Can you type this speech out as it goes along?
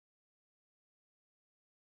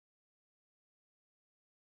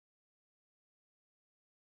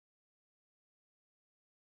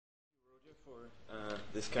for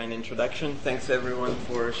this kind of introduction. Thanks everyone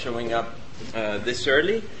for showing up this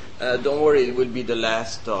early. Don't worry, it will be the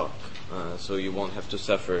last talk, so you won't have to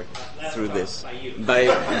suffer through this. By you.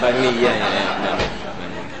 By me,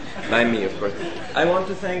 by me, of course. I want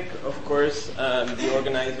to thank, of course, the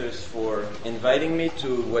organizers for inviting me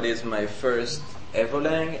to what is my first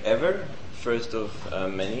Evolang ever, first of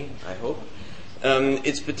many, I hope.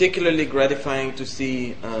 It's particularly gratifying to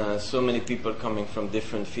see so many people coming from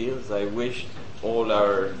different fields. I wish all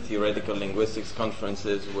our theoretical linguistics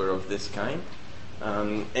conferences were of this kind.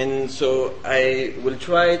 And so I will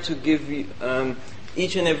try to give you,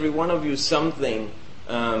 each and every one of you something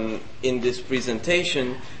in this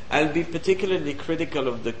presentation. I'll be particularly critical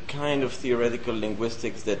of the kind of theoretical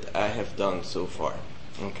linguistics that I have done so far.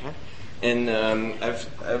 Okay? And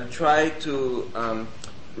I've tried to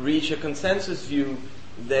reach a consensus view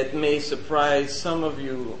that may surprise some of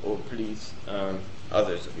you or please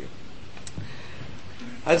others of you.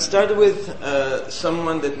 I'll start with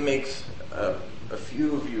someone that makes a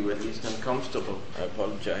few of you at least uncomfortable. I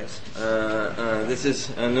apologize. This is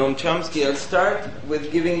Noam Chomsky. I'll start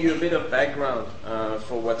with giving you a bit of background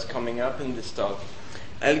for what's coming up in this talk.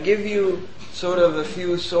 I'll give you sort of a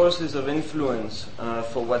few sources of influence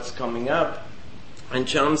for what's coming up. And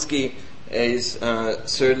Chomsky is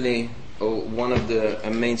certainly one of the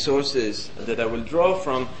main sources that I will draw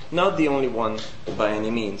from, not the only one by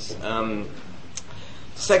any means.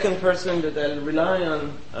 Second person that I'll rely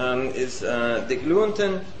on is Dick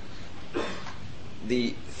Lewontin.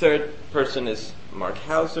 The third person is Mark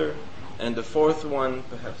Hauser. And the fourth one,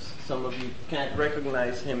 perhaps some of you can't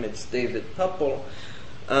recognize him, it's David Tupple.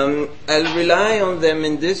 I'll rely on them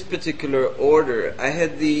in this particular order. I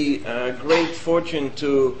had the great fortune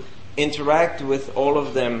to interact with all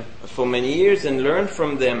of them for many years and learn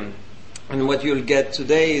from them. And what you'll get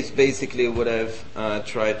today is basically what I've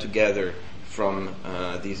tried to gather from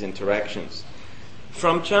these interactions.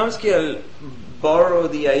 From Chomsky, I'll borrow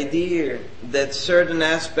the idea that certain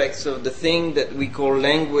aspects of the thing that we call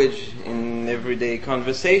language in everyday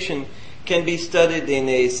conversation can be studied in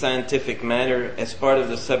a scientific manner as part of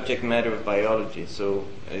the subject matter of biology. So,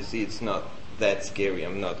 I see it's not that scary.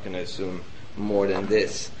 I'm not going to assume more than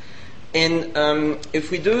this. And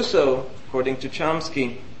if we do so, according to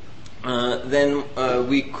Chomsky, then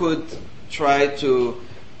we could try to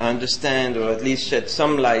understand or at least shed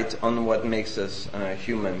some light on what makes us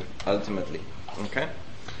human ultimately. Okay?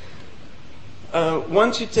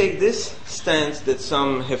 Once you take this stance that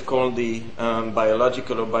some have called the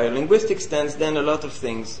biological or biolinguistic stance, then a lot of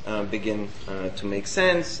things begin to make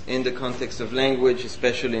sense in the context of language,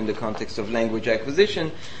 especially in the context of language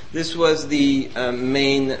acquisition. This was the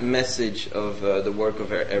main message of the work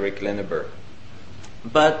of Eric Lenneberg.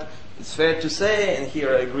 But it's fair to say, and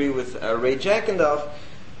here I agree with Ray Jackendorf,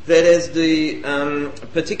 that as the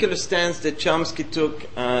particular stance that Chomsky took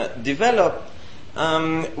developed,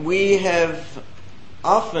 we have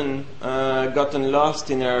often gotten lost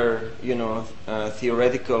in our,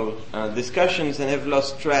 theoretical discussions and have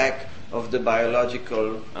lost track of the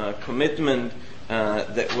biological commitment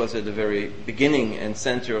that was at the very beginning and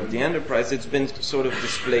center of the enterprise. It's been sort of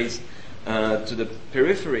displaced to the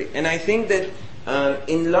periphery. And I think that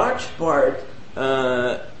in large part,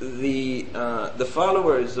 the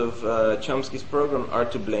followers of Chomsky's program are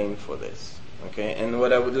to blame for this. Okay, and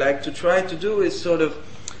what I would like to try to do is sort of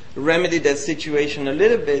remedy that situation a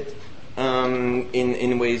little bit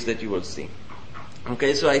in ways that you will see.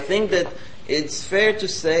 Okay, so I think that it's fair to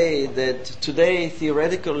say that today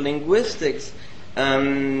theoretical linguistics,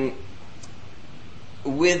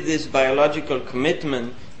 with this biological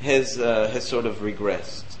commitment, has sort of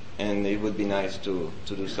regressed, and it would be nice to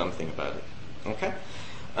do something about it. Okay.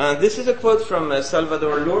 This is a quote from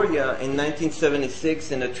Salvador Luria in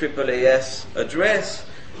 1976 in a AAAS address,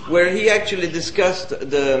 where he actually discussed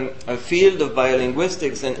the field of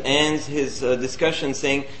biolinguistics and ends his discussion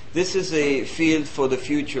saying, this is a field for the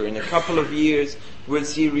future. In a couple of years, we'll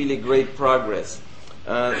see really great progress.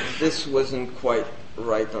 This wasn't quite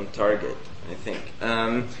right on target, I think.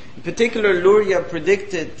 In particular, Luria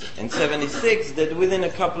predicted in 76 that within a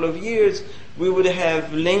couple of years, we would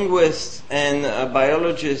have linguists and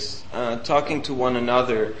biologists talking to one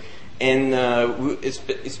another. And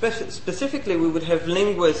specifically, we would have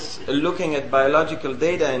linguists looking at biological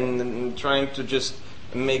data and trying to just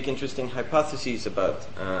make interesting hypotheses about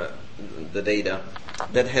the data.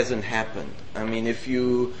 That hasn't happened. I mean, if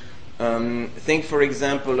you think, for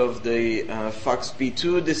example, of the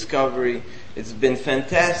FOXP2 discovery, it's been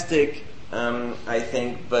fantastic I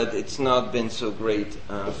think, but it's not been so great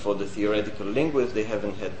for the theoretical linguists. They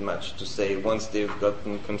haven't had much to say once they've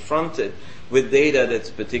gotten confronted with data that's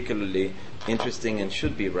particularly interesting and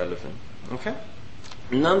should be relevant. Okay?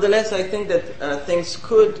 Nonetheless, I think that things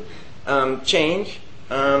could change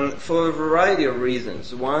for a variety of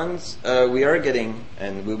reasons. One, we are getting,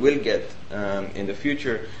 and we will get in the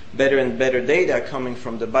future, better and better data coming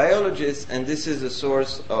from the biologists, and this is a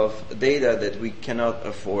source of data that we cannot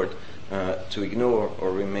afford to ignore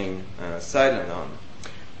or remain silent on.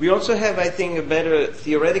 We also have, I think, a better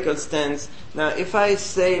theoretical stance. Now, if I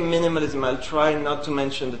say minimalism, I'll try not to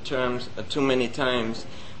mention the terms too many times.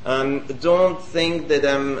 Don't think that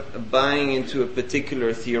I'm buying into a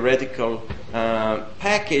particular theoretical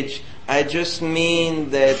package. I just mean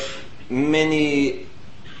that many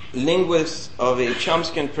linguists of a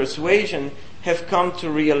Chomskyan persuasion have come to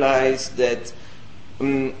realize that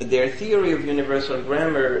their theory of universal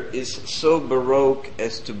grammar is so baroque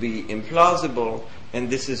as to be implausible, and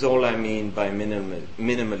this is all I mean by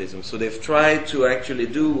minimalism. So they've tried to actually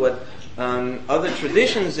do what other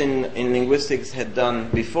traditions in linguistics had done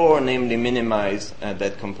before, namely minimize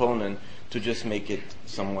that component to just make it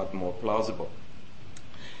somewhat more plausible.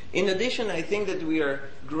 In addition, I think that we are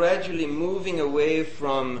gradually moving away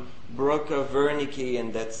from Broca, Wernicke,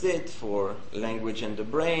 and that's it for language and the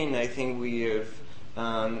brain. I think we have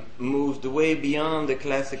moved way beyond the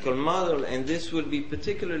classical model, and this will be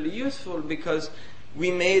particularly useful because we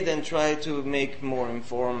may then try to make more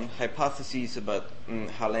informed hypotheses about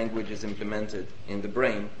how language is implemented in the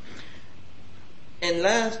brain. And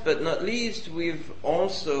last but not least, we've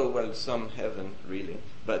also, well, some haven't really,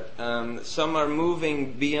 but some are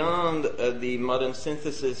moving beyond the modern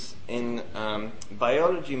synthesis in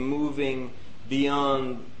biology, moving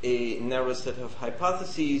beyond a narrow set of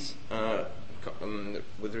hypotheses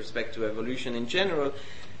with respect to evolution in general.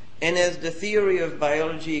 And as the theory of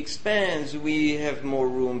biology expands, we have more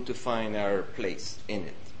room to find our place in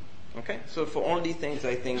it. Okay? So for all these things,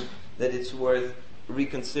 I think that it's worth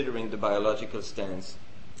reconsidering the biological stance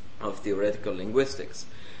of theoretical linguistics.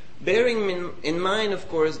 Bearing in mind, of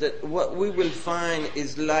course, that what we will find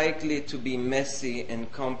is likely to be messy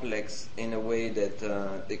and complex in a way that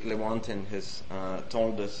Lewontin has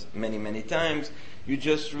told us many, many times. You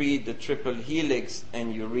just read the triple helix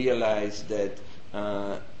and you realize that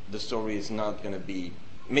the story is not going to be,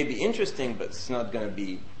 maybe interesting, but it's not going to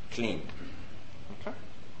be clean. Okay?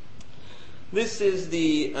 This is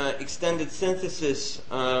the extended synthesis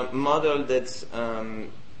model that's,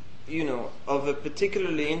 of a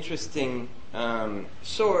particularly interesting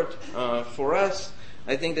sort for us.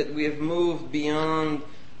 I think that we have moved beyond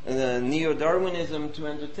neo-Darwinism to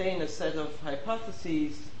entertain a set of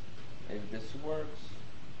hypotheses. If this works,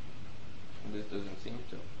 this doesn't seem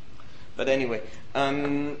to. But anyway,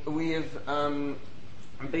 we have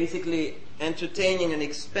basically entertaining an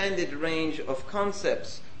expanded range of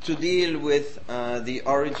concepts to deal with the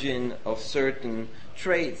origin of certain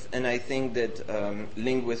traits, and I think that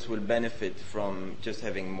linguists will benefit from just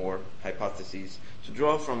having more hypotheses to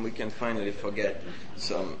draw from. We can finally forget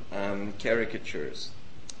some caricatures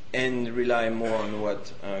and rely more on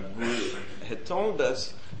what Gould had told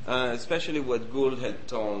us, especially what Gould had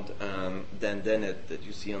told Dan Dennett that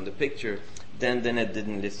you see on the picture. Dan Dennett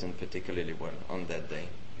didn't listen particularly well on that day.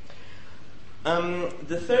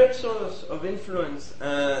 The third source of influence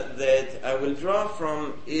that I will draw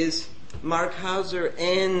from is Mark Hauser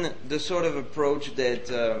and the sort of approach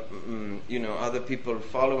that other people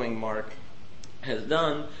following Mark has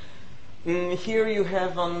done. Here you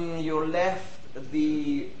have on your left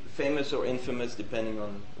the famous or infamous, depending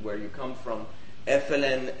on where you come from,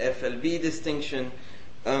 FLN, FLB distinction.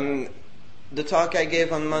 The talk I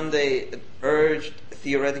gave on Monday urged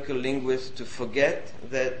theoretical linguists to forget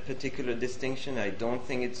that particular distinction. I don't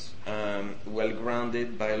think it's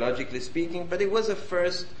well-grounded, biologically speaking, but it was a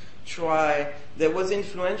first try that was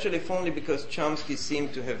influential, if only because Chomsky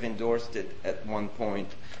seemed to have endorsed it at one point,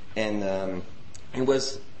 and it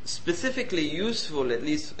was specifically useful, at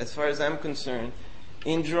least as far as I'm concerned,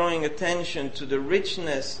 in drawing attention to the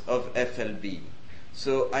richness of FLB.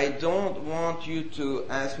 So I don't want you to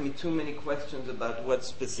ask me too many questions about what's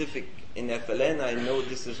specific in FLN. I know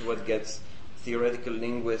this is what gets theoretical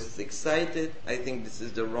linguists excited. I think this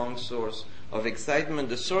is the wrong source of excitement.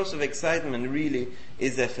 The source of excitement really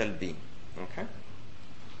is FLB. Okay?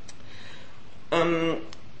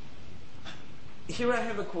 here I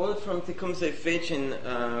have a quote from Tecumseh Fitch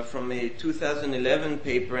from a 2011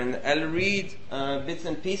 paper, and I'll read bits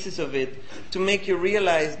and pieces of it to make you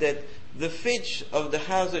realize that the Fitch of the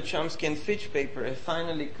Hauser, Chomsky, and Fitch paper have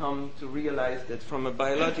finally come to realize that from a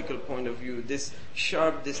biological point of view, this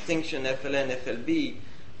sharp distinction FLN, FLB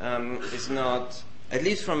is not, at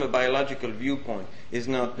least from a biological viewpoint, is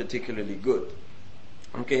not particularly good.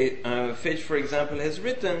 Okay, Fitch, for example, has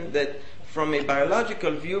written that from a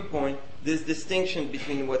biological viewpoint, this distinction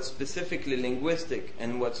between what's specifically linguistic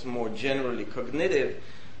and what's more generally cognitive,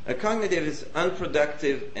 cognitive is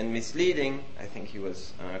unproductive and misleading. I think he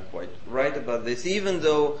was quite right about this, even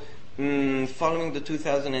though following the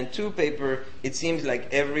 2002 paper, it seems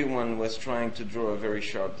like everyone was trying to draw a very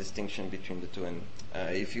sharp distinction between the two. And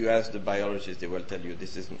if you ask the biologists, they will tell you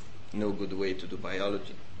this is no good way to do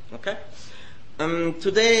biology. Okay?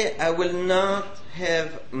 Today, I will not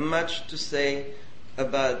have much to say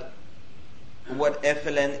about what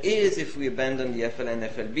FLN is if we abandon the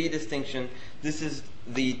FLN-FLB distinction. This is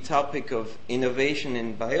the topic of innovation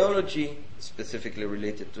in biology, specifically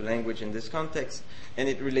related to language in this context, and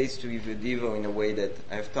it relates to Evo in a way that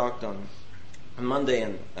I've talked on Monday,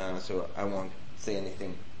 and so I won't say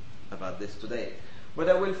anything about this today. What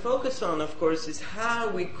I will focus on, of course, is how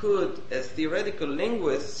we could, as theoretical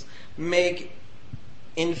linguists, make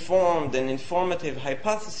informed and informative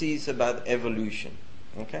hypotheses about evolution.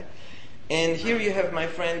 Okay? And here you have my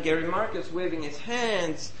friend Gary Marcus waving his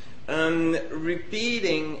hands,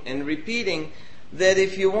 repeating that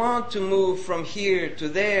if you want to move from here to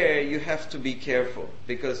there, you have to be careful,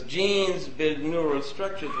 because genes build neural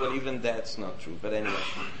structures. Well, even that's not true, but anyway.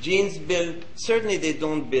 Genes build, certainly they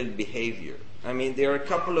don't build behavior. I mean, there are a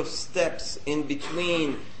couple of steps in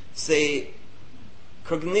between, say,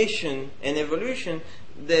 cognition and evolution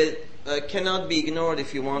that cannot be ignored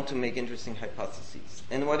if you want to make interesting hypotheses.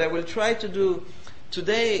 And what I will try to do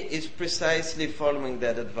today is precisely following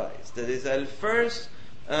that advice. That is, I'll first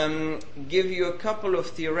give you a couple of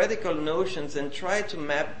theoretical notions and try to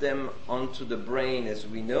map them onto the brain as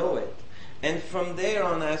we know it. And from there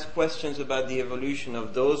on, ask questions about the evolution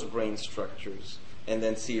of those brain structures, and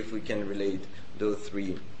then see if we can relate those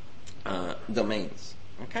three domains.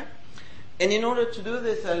 Okay? And in order to do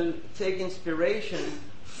this, I'll take inspiration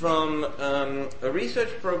from a research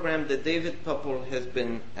program that David Puppel has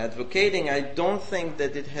been advocating. I don't think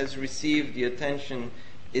that it has received the attention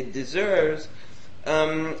it deserves.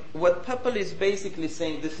 What Puppel is basically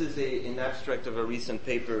saying, this is an abstract of a recent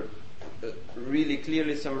paper really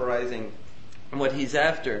clearly summarizing what he's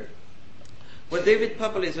after. What David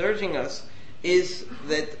Puppel is urging us is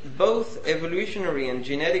that both evolutionary and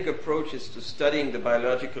genetic approaches to studying the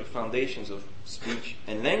biological foundations of speech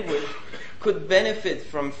and language could benefit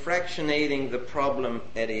from fractionating the problem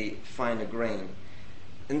at a finer grain.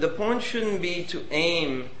 And the point shouldn't be to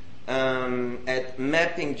aim at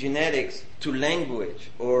mapping genetics to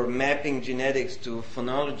language, or mapping genetics to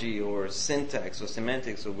phonology or syntax or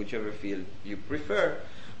semantics or whichever field you prefer,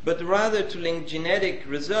 but rather to link genetic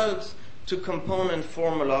results to component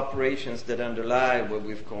formal operations that underlie what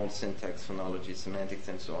we've called syntax, phonology, semantics,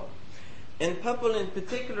 and so on. And Puppel in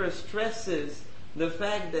particular stresses the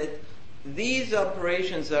fact that these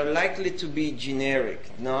operations are likely to be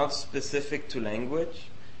generic, not specific to language.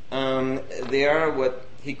 They are what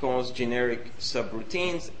he calls generic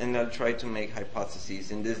subroutines, and I'll try to make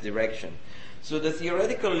hypotheses in this direction. So the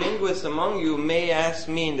theoretical linguists among you may ask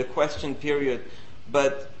me in the question period,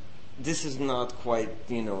 but this is not quite,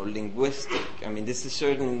 linguistic. I mean, this is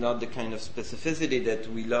certainly not the kind of specificity that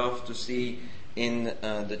we love to see in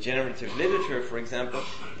the generative literature, for example.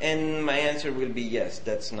 And my answer will be yes,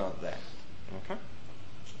 that's not that. Okay?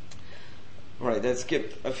 All right, let's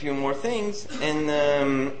skip a few more things.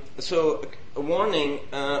 And so, a warning,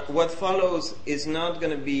 what follows is not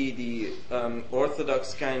going to be the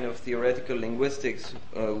orthodox kind of theoretical linguistics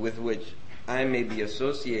with which I may be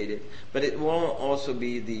associated, but it won't also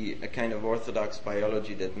be the kind of orthodox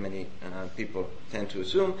biology that many people tend to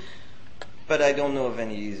assume. But I don't know of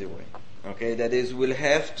any easy way. Okay, that is, we'll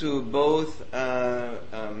have to both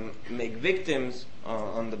make victims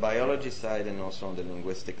on the biology side and also on the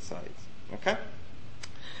linguistic side. Okay?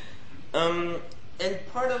 And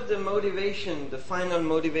part of the motivation, the final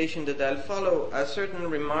motivation that I'll follow, are certain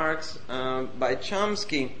remarks by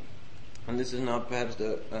Chomsky. And this is not perhaps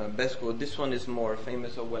the best quote. This one is more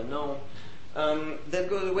famous or well known. That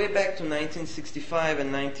goes way back to 1965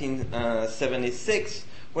 and 1976,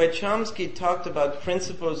 where Chomsky talked about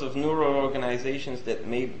principles of neural organizations that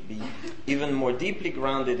may be even more deeply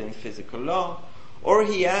grounded in physical law. Or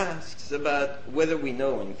he asks about whether we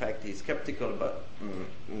know, in fact he's skeptical about,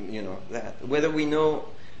 that, whether we know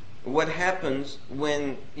what happens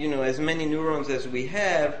when, as many neurons as we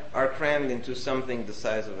have are crammed into something the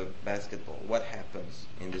size of a basketball. What happens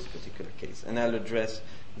in this particular case? And I'll address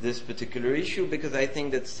this particular issue because I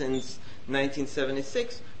think that since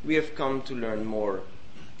 1976 we have come to learn more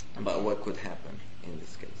about what could happen in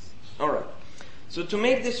this case. All right. So to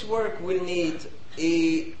make this work, we'll need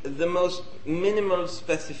the most minimal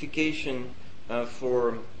specification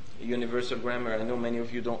for universal grammar. I know many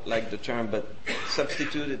of you don't like the term, but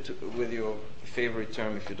substitute it with your favorite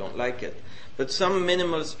term if you don't like it. But some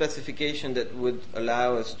minimal specification that would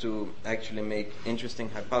allow us to actually make interesting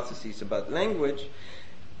hypotheses about language,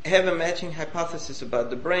 have a matching hypothesis about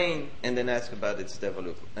the brain, and then ask about its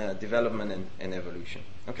development and evolution.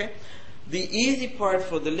 Okay? The easy part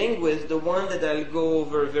for the linguist, the one that I'll go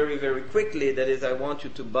over very, very quickly, that is, I want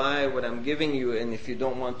you to buy what I'm giving you, and if you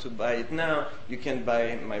don't want to buy it now, you can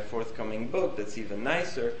buy my forthcoming book that's even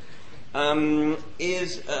nicer,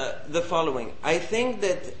 is the following. I think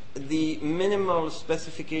that the minimal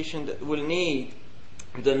specification that we'll need,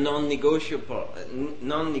 the non-negotiable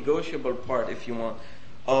part, if you want,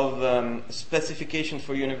 of specification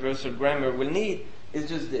for universal grammar we'll need is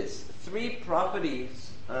just this. 3 properties.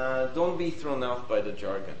 Don't be thrown off by the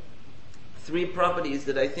jargon. 3 properties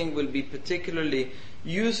that I think will be particularly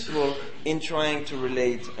useful in trying to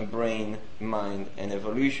relate a brain, mind, and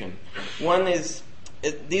evolution. One is,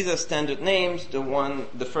 these are standard names.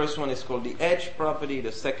 The first one is called the edge property.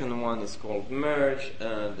 The second one is called merge.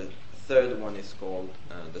 The third one is called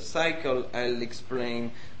the cycle. I'll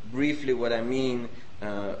explain briefly what I mean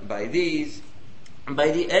by these.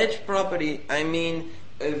 By the edge property, I mean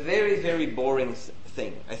a very, very boring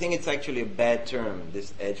thing. I think it's actually a bad term,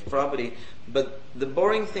 this edge property. But the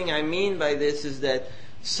boring thing I mean by this is that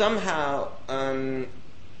somehow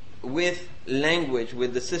with language,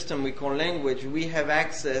 with the system we call language, we have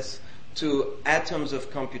access to atoms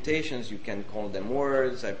of computations. You can call them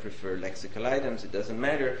words. I prefer lexical items. It doesn't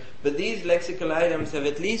matter. But these lexical items have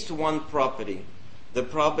at least one property. The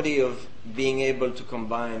property of being able to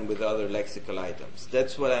combine with other lexical items.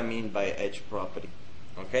 That's what I mean by edge property.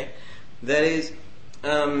 Okay? That is,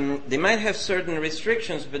 they might have certain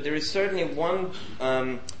restrictions, but there is certainly one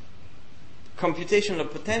computational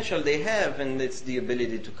potential they have, and it's the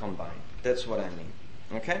ability to combine. That's what I mean.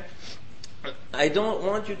 Okay? I don't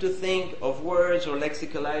want you to think of words or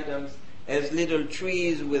lexical items as little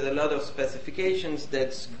trees with a lot of specifications.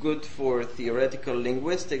 That's good for theoretical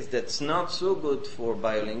linguistics. That's not so good for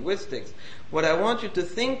biolinguistics. What I want you to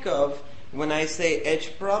think of when I say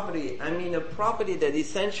edge property, I mean a property that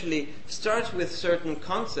essentially starts with certain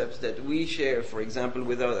concepts that we share, for example,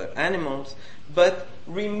 with other animals, but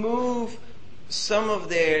remove some of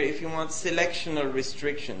their, if you want, selectional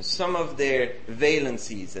restrictions, some of their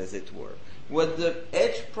valencies, as it were. What the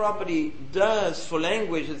edge property does for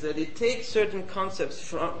language is that it takes certain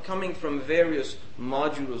concepts coming from various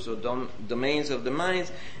modules or domains of the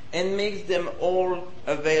minds and makes them all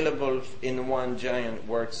available in one giant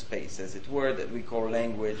workspace, as it were, that we call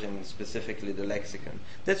language, and specifically the lexicon.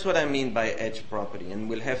 That's what I mean by edge property, and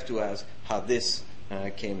we'll have to ask how this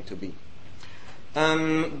came to be.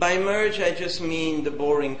 By merge, I just mean the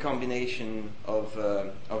boring combination of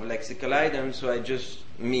lexical items, so I just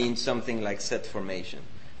mean something like set formation.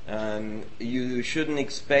 You shouldn't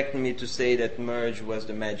expect me to say that merge was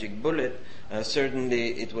the magic bullet.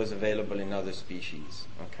 Certainly it was available in other species.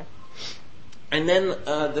 Okay? And then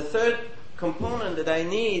the third component that I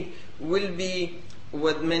need will be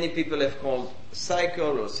what many people have called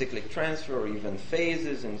cycle or cyclic transfer, or even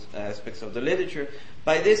phases in aspects of the literature.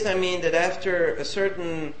 By this I mean that after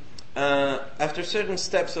certain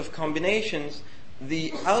steps of combinations,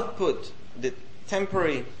 the output, the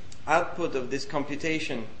temporary output of this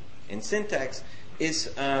computation in syntax is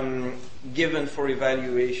given for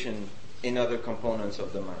evaluation in other components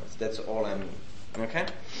of the minds. That's all I mean. Okay?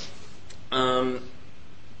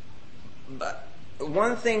 But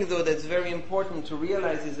one thing, though, that's very important to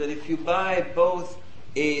realize is that if you buy both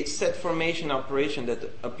a set formation operation that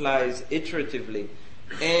applies iteratively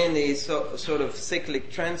and a sort of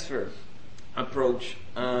cyclic transfer approach,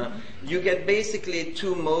 you get basically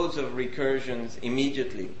 2 modes of recursions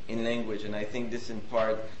immediately in language. And I think this in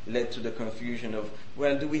part led to the confusion of,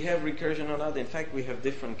 well, do we have recursion or not? In fact, we have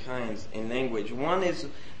different kinds in language. One is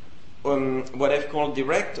what I've called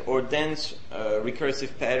direct or dense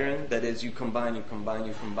recursive pattern. That is, you combine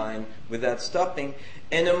without stopping.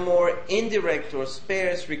 And a more indirect or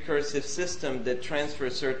sparse recursive system that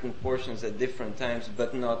transfers certain portions at different times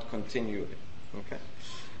but not continually. Okay?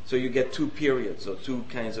 So you get 2 periods or 2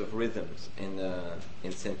 kinds of rhythms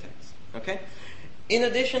in syntax. Okay? In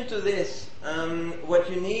addition to this, what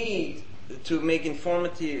you need to make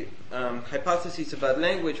informative hypotheses about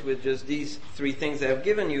language with just these three things I've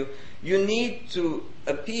given you, you need to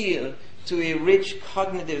appeal to a rich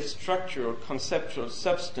cognitive structure or conceptual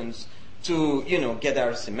substance to, get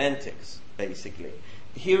our semantics, basically.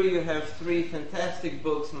 Here you have three fantastic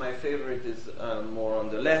books. My favorite is more on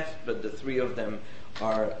the left, but the three of them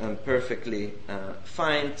are perfectly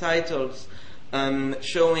fine titles,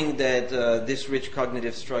 showing that this rich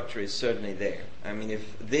cognitive structure is certainly there. I mean,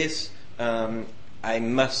 if this I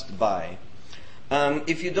must buy.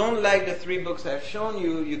 If you don't like the three books I've shown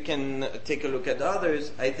you, you can take a look at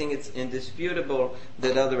others. I think it's indisputable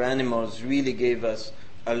that other animals really gave us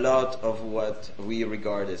a lot of what we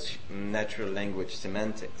regard as natural language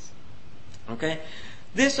semantics. Okay?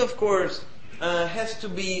 This, of course, has to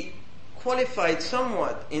be qualified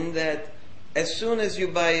somewhat in that as soon as you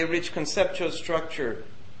buy a rich conceptual structure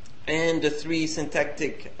and the three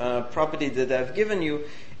syntactic properties that I've given you,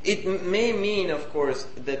 it may mean, of course,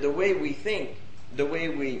 that the way we think, the way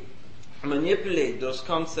we manipulate those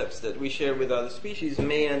concepts that we share with other species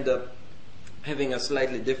may end up having a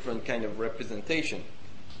slightly different kind of representation.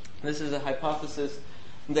 This is a hypothesis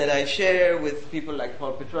that I share with people like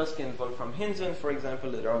Paul Petrusky and Wolfram Hinzen, for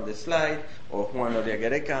example, that are on this slide, or Juan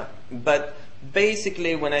Oriagareca. But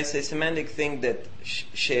basically, when I say semantic, think that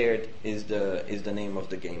shared is the name of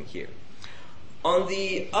the game here. On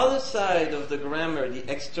the other side of the grammar,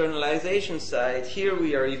 the externalization side, here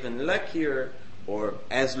we are even luckier, or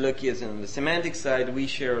as lucky as on the semantic side. We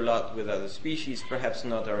share a lot with other species, perhaps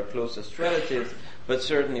not our closest relatives, but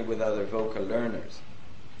certainly with other vocal learners.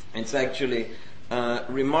 It's actually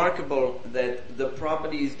remarkable that the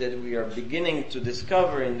properties that we are beginning to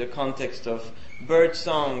discover in the context of bird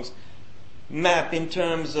songs map in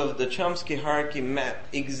terms of the Chomsky hierarchy, map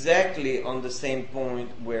exactly on the same point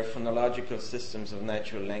where phonological systems of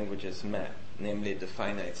natural languages map, namely the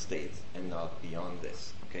finite states and not beyond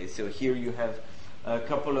this. Okay, so here you have a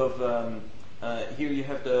couple of here you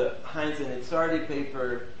have the Heinz and Itzardi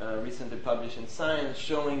paper recently published in Science,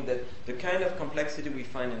 showing that the kind of complexity we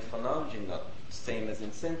find in phonology, not same as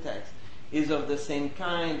in syntax, is of the same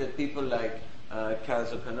kind that people like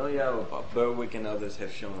Kazuo Kanoya or Bob Berwick and others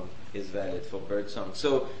have shown is valid for birdsong.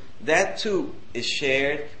 So that too is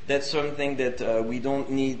shared. That's something that we don't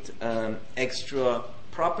need extra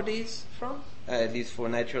properties from, at least for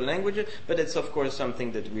natural languages, but it's of course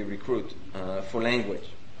something that we recruit for language.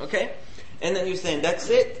 Okay? And then you're saying, that's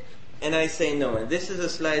it? And I say no. And this is a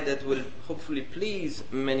slide that will hopefully please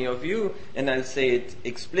many of you, and I'll say it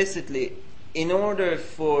explicitly. In order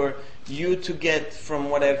for you to get from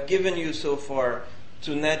what I've given you so far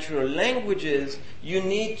to natural languages, you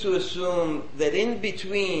need to assume that in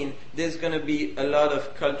between there's going to be a lot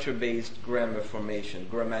of culture-based grammar formation,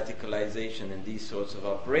 grammaticalization, and these sorts of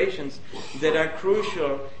operations that are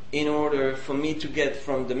crucial in order for me to get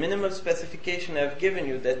from the minimal specification I've given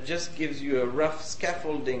you that just gives you a rough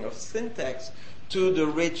scaffolding of syntax to the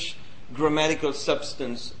rich grammatical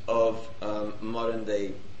substance of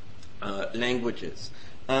modern-day languages.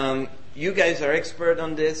 You guys are expert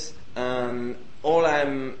on this. All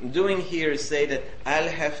I'm doing here is say that I'll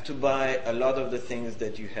have to buy a lot of the things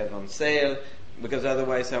that you have on sale, because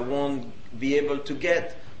otherwise I won't be able to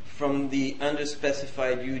get from the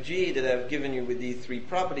underspecified UG that I've given you with these three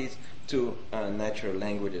properties to natural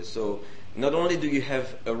languages. So not only do you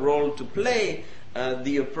have a role to play,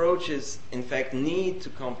 the approaches in fact need to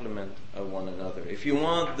complement one another. If you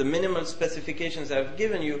want, the minimal specifications I've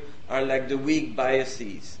given you are like the weak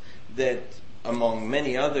biases that, among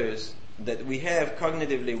many others, that we have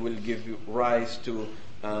cognitively will give you rise to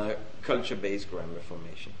culture-based grammar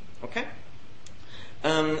formation. Okay?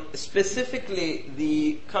 Specifically,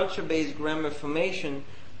 the culture-based grammar formation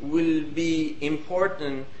will be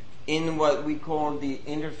important in what we call the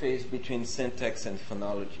interface between syntax and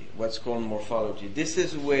phonology, what's called morphology. This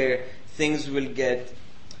is where things will get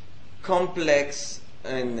complex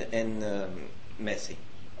and messy.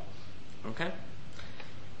 Okay?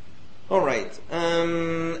 All right.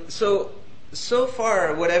 So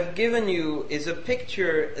far, what I've given you is a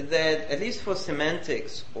picture that, at least for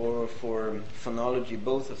semantics or for phonology,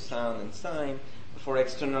 both of sound and sign, for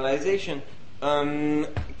externalization,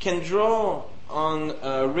 can draw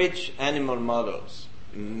on rich animal models.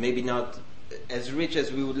 Maybe not as rich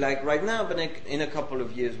as we would like right now, but in a couple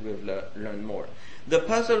of years we'll learn more. The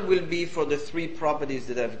puzzle will be for the three properties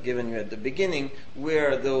that I've given you at the beginning,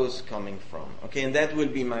 where are those coming from? Okay, and that will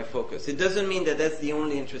be my focus. It doesn't mean that that's the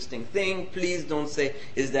only interesting thing. Please don't say,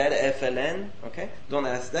 is that FLN? Okay, don't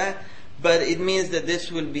ask that. But it means that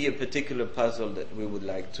this will be a particular puzzle that we would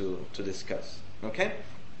like to discuss. Okay?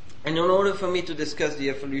 And in order for me to discuss the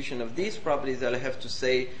evolution of these properties, I'll have to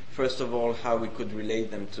say, first of all, how we could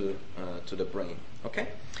relate them to the brain. Okay?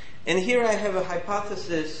 And here I have a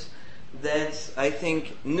hypothesis that's, I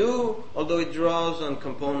think, new, although it draws on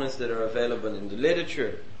components that are available in the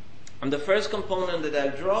literature. And the first component that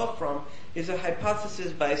I'll draw from is a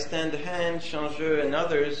hypothesis by Stan Dehaene, Changeux, and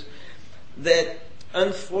others that,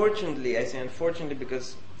 unfortunately, I say unfortunately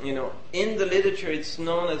because, in the literature it's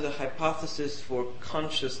known as a hypothesis for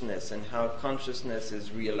consciousness and how consciousness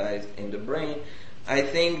is realized in the brain. I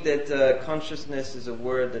think that consciousness is a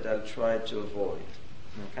word that I'll try to avoid,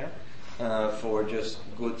 okay, for just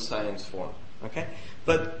good science form, okay?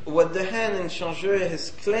 But what Dehaene and Changeux has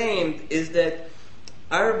claimed is that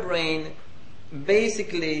our brain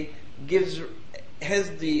basically has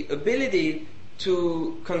the ability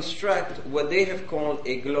to construct what they have called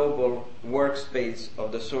a global workspace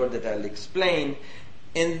of the sort that I'll explain.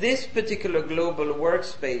 And this particular global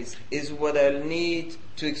workspace is what I'll need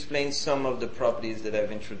to explain some of the properties that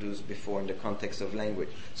I've introduced before in the context of language.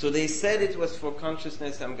 So they said it was for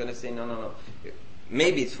consciousness. I'm going to say no.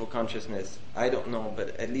 Maybe it's for consciousness. I don't know,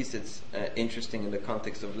 but at least it's interesting in the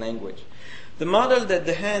context of language. The model that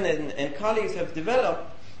Dehaene and colleagues have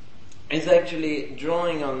developed is actually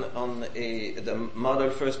drawing on the model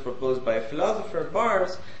first proposed by a philosopher,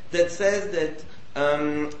 Bars, that says that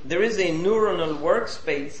there is a neuronal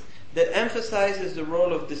workspace that emphasizes the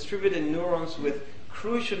role of distributed neurons with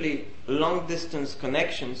crucially long-distance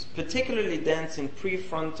connections, particularly dense in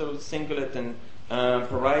prefrontal, cingulate, and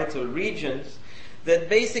parietal regions, that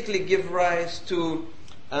basically give rise to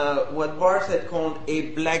what Bars had called a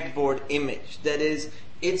blackboard image. That is,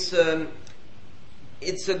 it's a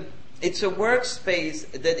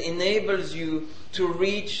workspace that enables you to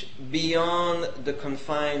reach beyond the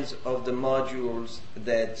confines of the modules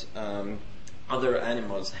that other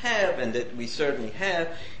animals have and that we certainly have.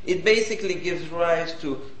 It basically gives rise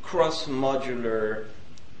to cross-modular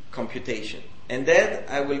computation. And that,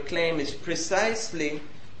 I will claim, is precisely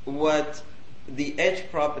what the edge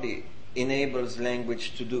property enables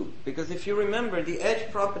language to do. Because if you remember, the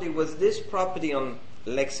edge property was this property on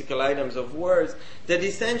lexical items of words that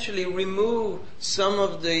essentially remove some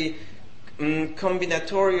of the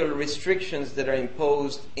combinatorial restrictions that are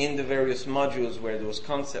imposed in the various modules where those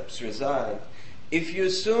concepts reside. If you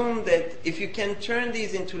assume that if you can turn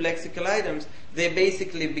these into lexical items, they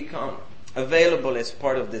basically become available as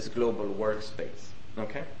part of this global workspace.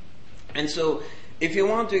 Okay? And so if you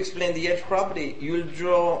want to explain the edge property, you'll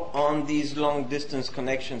draw on these long distance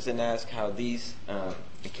connections and ask how these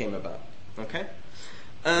came about. Okay?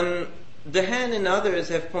 Dehaene and others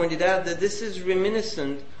have pointed out that this is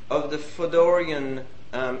reminiscent of the Fodorian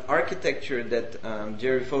architecture that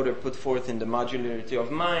Jerry Fodor put forth in the modularity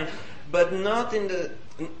of mind, but not in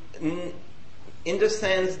the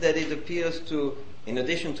sense that it appeals to, in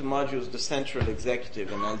addition to modules, the central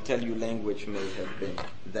executive, and I'll tell you language may have been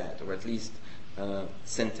that, or at least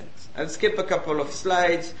syntax. I'll skip a couple of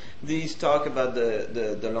slides. These talk about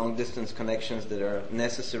the long distance connections that are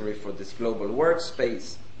necessary for this global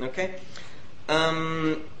workspace. Okay?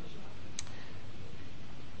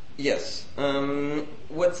 Yes.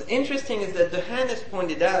 What's interesting is that Dehaene has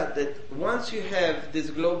pointed out that once you have this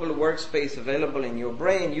global workspace available in your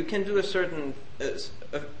brain, you can do a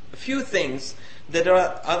few things that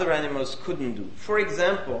other animals couldn't do. For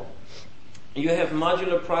example, you have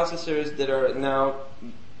modular processors that are now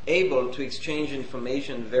able to exchange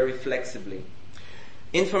information very flexibly.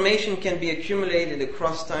 Information can be accumulated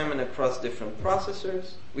across time and across different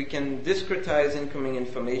processors. We can discretize incoming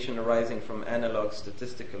information arising from analog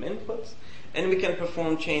statistical inputs, and we can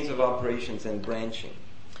perform chains of operations and branching.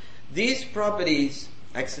 These properties,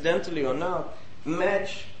 accidentally or not,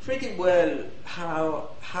 match pretty well how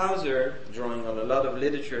Hauser, drawing on a lot of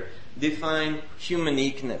literature, define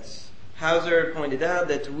humaniqueness. Hauser pointed out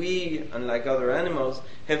that we, unlike other animals,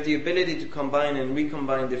 have the ability to combine and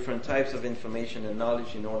recombine different types of information and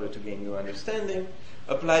knowledge in order to gain new understanding,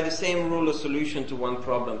 apply the same rule of solution to one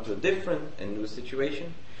problem to a different and new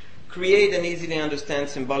situation, create and easily understand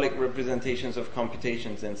symbolic representations of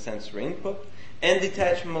computations and sensory input, and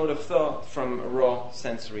detach mode of thought from raw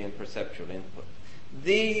sensory and perceptual input.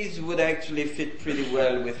 These would actually fit pretty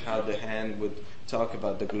well with how Dehaene would talk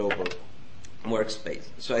about the global workspace.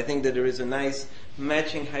 So I think that there is a nice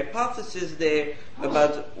matching hypothesis there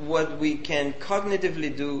about what we can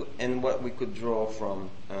cognitively do and what we could draw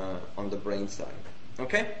from on the brain side.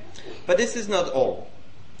 Okay? But this is not all.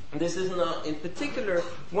 This is not, in particular,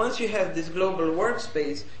 once you have this global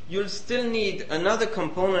workspace, you'll still need another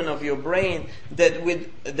component of your brain that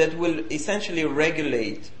will essentially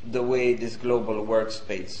regulate the way this global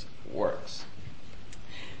workspace works.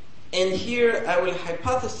 And here I will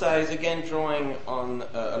hypothesize, again drawing on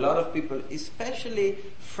a lot of people, especially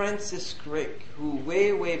Francis Crick, who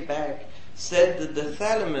way back said that the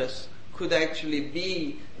thalamus could actually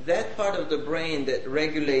be that part of the brain that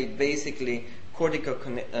regulate basically cortical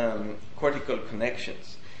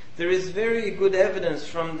connections. There is very good evidence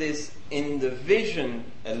from this in the vision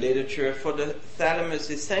literature for the thalamus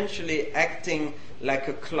essentially acting like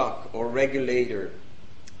a clock or regulator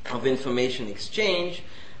of information exchange.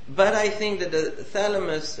 But I think that the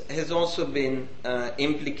thalamus has also been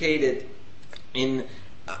implicated in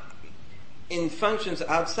functions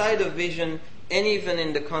outside of vision and even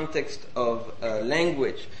in the context of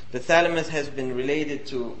language. The thalamus has been related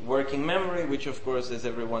to working memory, which of course, as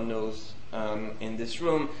everyone knows in this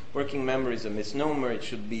room, working memory is a misnomer. It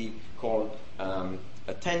should be called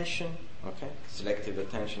attention, okay? Selective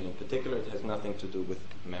attention in particular. It has nothing to do with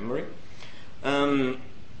memory.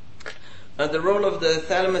 The role of the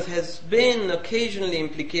thalamus has been occasionally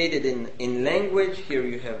implicated in language. Here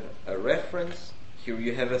you have a reference. Here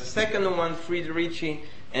you have a second one. Friederici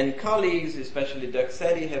and colleagues, especially Boeckx,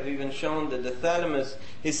 have even shown that the thalamus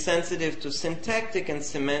is sensitive to syntactic and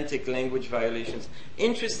semantic language violations.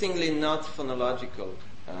 Interestingly, not phonologigical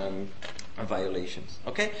violations.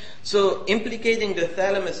 Okay? So implicating the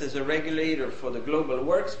thalamus as a regulator for the global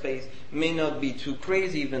workspace may not be too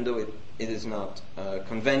crazy, even though it is not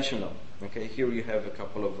conventional. Okay, here you have a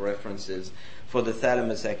couple of references for the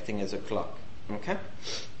thalamus acting as a clock. Okay.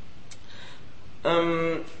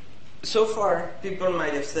 So far, people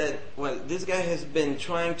might have said, well, this guy has been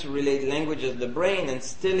trying to relate language as the brain, and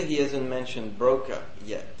still he hasn't mentioned Boeckx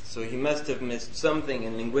yet. So he must have missed something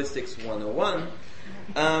in Linguistics 101.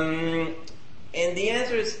 And the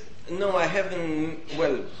answer is, no, I haven't.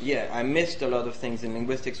 Well, yeah, I missed a lot of things in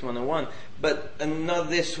Linguistics 101, but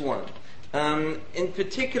not this one. In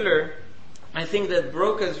particular, I think that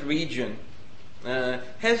Boeckx's region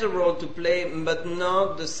has a role to play, but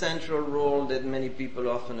not the central role that many people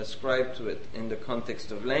often ascribe to it in the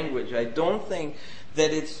context of language. I don't think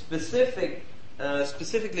that it's specifically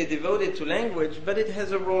devoted to language, but it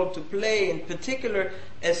has a role to play, in particular,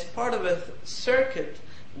 as part of a circuit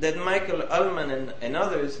that Michael Ullman and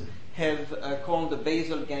others have called the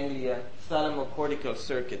basal ganglia thalamocortical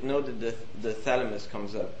circuit. Note that the thalamus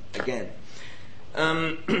comes up again.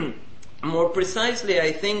 More precisely,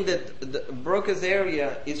 I think that the Boeckx's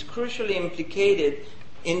area is crucially implicated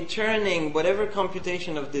in turning whatever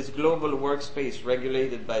computation of this global workspace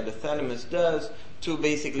regulated by the thalamus does to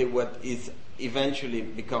basically what is eventually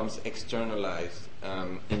becomes externalized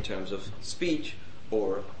in terms of speech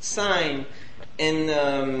or sign.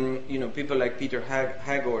 And people like Peter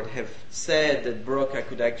Haggard have said that Boeckx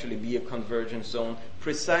could actually be a convergence zone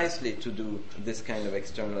precisely to do this kind of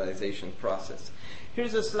externalization process.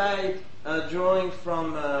 Here's a slide drawing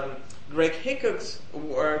from Greg Hickok's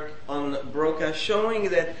work on Boeckx, showing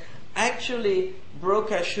that actually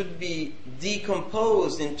Boeckx should be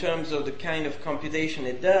decomposed in terms of the kind of computation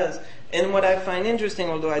it does. And what I find interesting,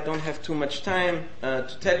 although I don't have too much time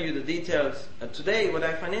to tell you the details today, what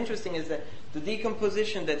I find interesting is that the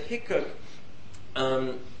decomposition that Hickok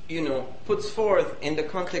puts forth in the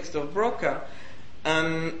context of Boeckx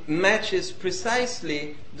matches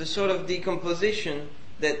precisely the sort of decomposition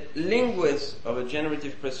that linguists of a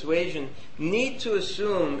generative persuasion need to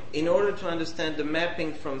assume in order to understand the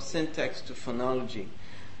mapping from syntax to phonology.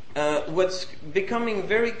 What's becoming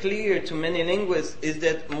very clear to many linguists is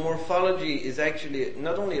that morphology is actually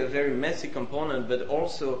not only a very messy component, but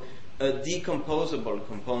also a decomposable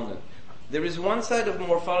component. There is one side of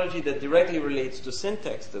morphology that directly relates to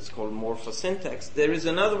syntax, that's called morphosyntax. There is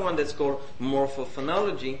another one that's called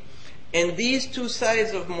morphophonology. And these two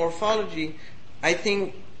sides of morphology, I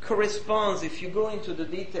think, corresponds, if you go into the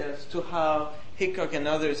details, to how Hickok and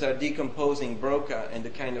others are decomposing Boeckx and the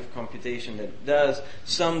kind of computation that it does,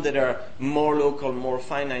 some that are more local, more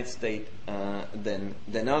finite state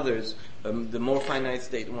than others. The more finite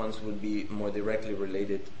state ones would be more directly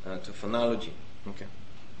related to phonology. Okay.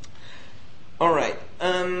 All right.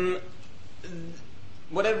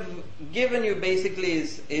 What I've given you basically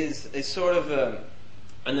is sort of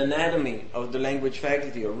an anatomy of the language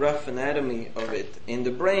faculty, a rough anatomy of it in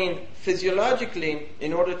the brain. Physiologically,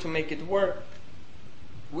 in order to make it work,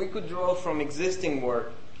 we could draw from existing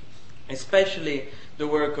work, especially the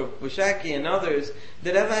work of Boeckx and others,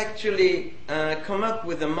 that have actually come up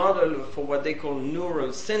with a model for what they call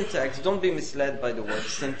neural syntax. Don't be misled by the word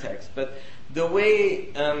syntax, but the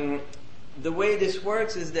way this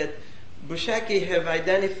works is that Boeckx have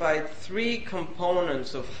identified three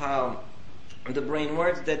components of how the brain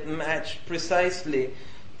works that match precisely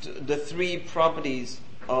the three properties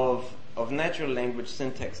of of natural language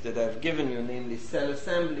syntax that I've given you, namely cell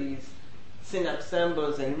assemblies, synapse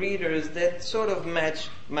symbols, and readers that sort of match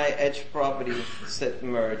my edge property, set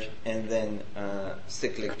merge, and then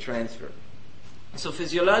cyclic transfer. So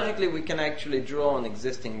physiologically, we can actually draw on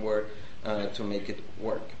existing work to make it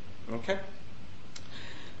work. Okay.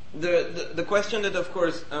 The question that, of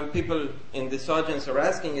course, people in this audience are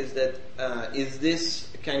asking is that is this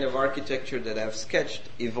kind of architecture that I've sketched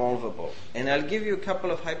evolvable? And I'll give you a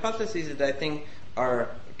couple of hypotheses that I think are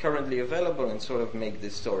currently available and sort of make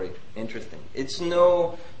this story interesting. It's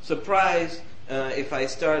no surprise if I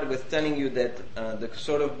start with telling you that the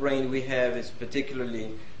sort of brain we have is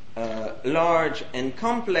particularly large and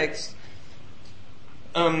complex.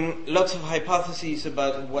 Lots of hypotheses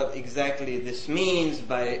about what exactly this means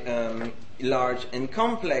by large and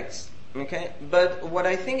complex. Okay, but what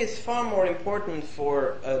I think is far more important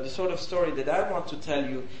for the sort of story that I want to tell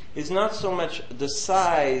you is not so much the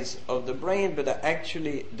size of the brain, but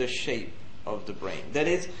actually the shape of the brain. That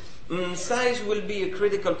is, size will be a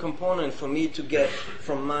critical component for me to get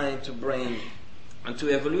from mind to brain and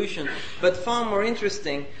to evolution, but far more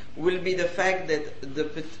interesting will be the fact that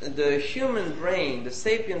the human brain, the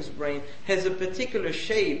sapiens brain, has a particular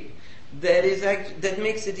shape that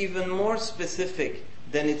makes it even more specific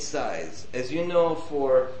than its size. As you know,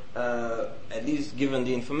 for at least given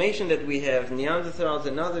the information that we have, Neanderthals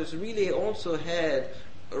and others really also had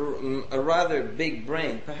a rather big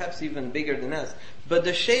brain, perhaps even bigger than us. But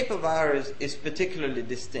the shape of ours is particularly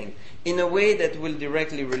distinct in a way that will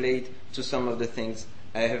directly relate to some of the things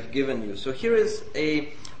I have given you. So here is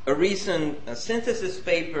a recent synthesis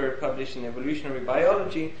paper published in Evolutionary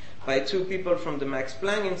Biology by two people from the Max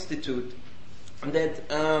Planck Institute that,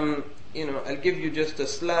 I'll give you just a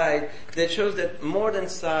slide that shows that more than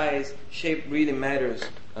size, shape really matters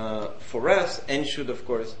for us and should, of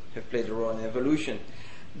course, have played a role in evolution.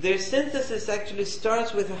 Their synthesis actually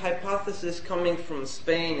starts with a hypothesis coming from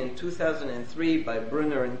Spain in 2003 by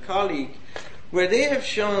Brunner and colleague, where they have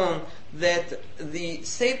shown that the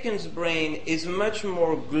sapiens brain is much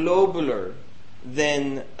more globular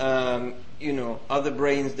than other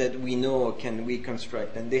brains that we know or can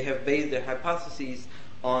reconstruct, and they have based their hypotheses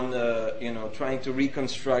on trying to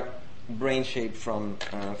reconstruct brain shape from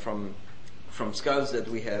skulls that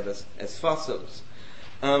we have as fossils.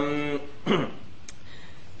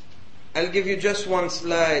 I'll give you just one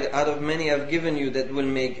slide out of many I've given you that will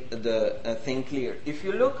make the thing clear. If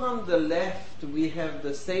you look on the left, we have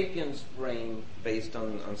the sapiens brain based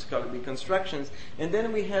on skull reconstructions, and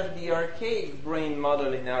then we have the archaic brain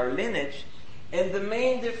model in our lineage. And the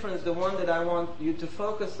main difference, the one that I want you to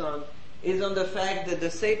focus on, is on the fact that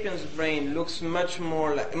the sapiens brain looks much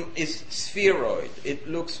more like, is spheroid. It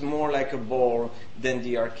looks more like a ball than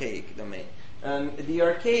the archaic domain. The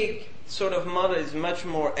archaic sort of model is much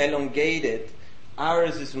more elongated.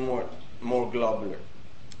 Ours is more globular.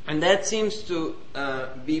 And that seems to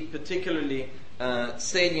be particularly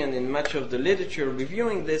salient in much of the literature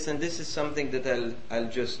reviewing this, and this is something that I'll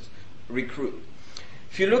just recruit.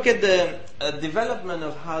 If you look at the development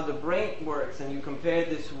of how the brain works, and you compare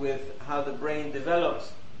this with how the brain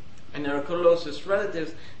develops in our closest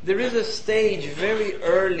relatives, there is a stage very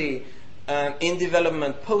early in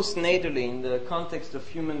development postnatally in the context of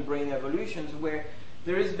human brain evolutions where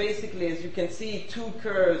there is basically, as you can see, two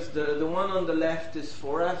curves. The one on the left is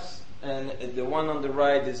for us, and the one on the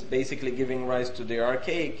right is basically giving rise to the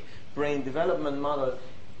archaic brain development model.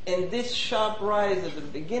 And this sharp rise at the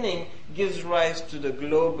beginning gives rise to the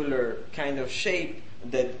globular kind of shape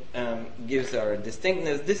that gives our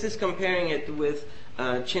distinctness. This is comparing it with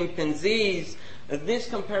chimpanzees. This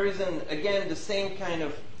comparison, again, the same kind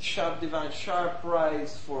of sharp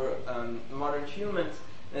rise for modern humans.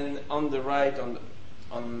 And on the right,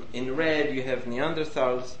 in red, you have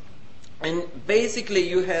Neanderthals. And basically,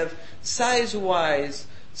 you have size-wise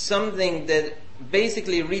something that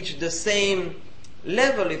basically reached the same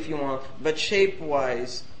level, if you want, but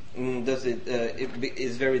shape-wise it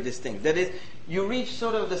is very distinct. That is, you reach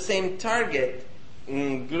sort of the same target,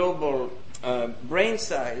 global brain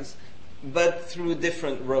size, but through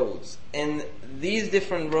different roads. And these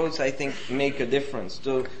different roads, I think, make a difference.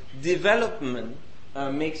 So development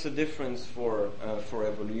makes a difference for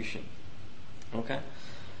evolution. Okay?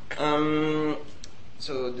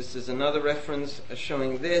 So this is another reference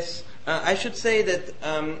showing this. I should say that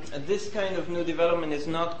this kind of new development is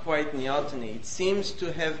not quite neoteny. It seems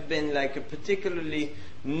to have been like a particularly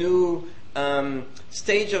new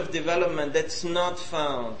stage of development that's not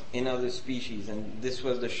found in other species. And this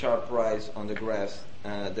was the sharp rise on the graph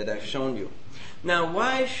that I've shown you. Now,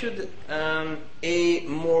 why should a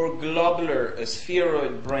more globular, a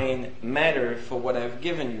spheroid brain matter for what I've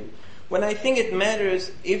given you? when I think it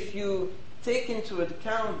matters, if you take into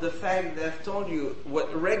account the fact that I've told you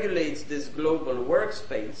what regulates this global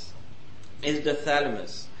workspace is the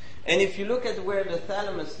thalamus. And if you look at where the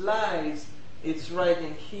thalamus lies, it's right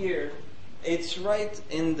in here. It's right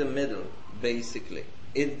in the middle, basically.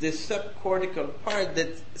 It's this subcortical part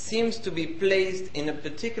that seems to be placed in a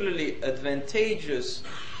particularly advantageous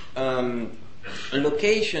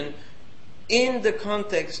location in the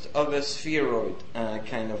context of a spheroid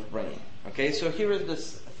kind of brain. Okay, so here is the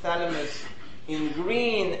thalamus in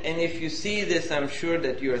green, and if you see this, I'm sure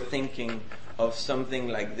that you're thinking of something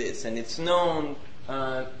like this. And it's known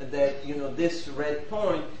that this red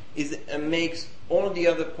point makes all the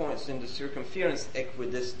other points in the circumference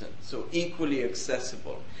equidistant, so equally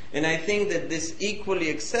accessible. And I think that this equally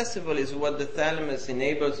accessible is what the thalamus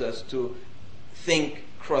enables us to think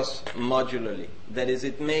cross-modularly. That is,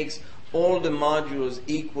 it makes all the modules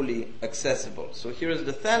equally accessible. So here is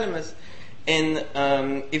the thalamus, and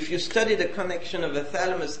if you study the connection of the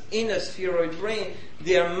thalamus in a spheroid brain,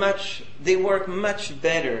 they work much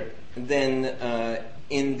better than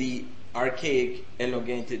in the archaic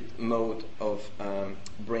elongated mode of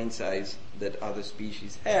brain size that other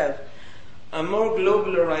species have. A more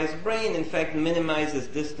globularized brain, in fact, minimizes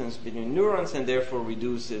distance between neurons and therefore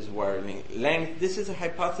reduces wiring length. This is a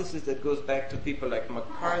hypothesis that goes back to people like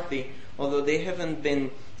McCarthy, although they haven't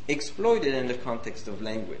been exploited in the context of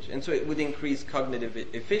language. And so it would increase cognitive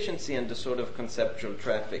efficiency and the sort of conceptual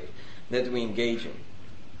traffic that we engage in.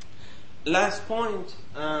 Last point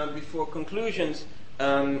before conclusions.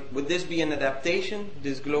 Would this be an adaptation,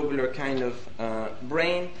 this globular kind of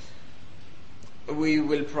brain? We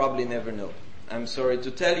will probably never know. I'm sorry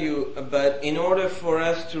to tell you, but in order for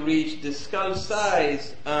us to reach the skull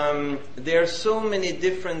size, there are so many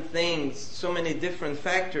different things, so many different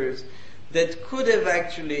factors that could have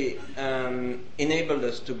actually enabled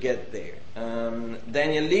us to get there.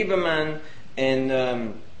 Daniel Lieberman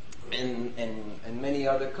and many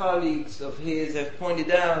other colleagues of his have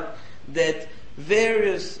pointed out that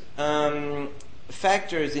various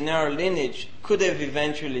factors in our lineage could have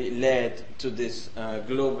eventually led to this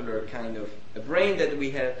globular kind of a brain that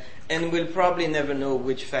we have, and we'll probably never know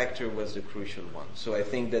which factor was the crucial one. So I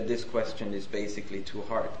think that this question is basically too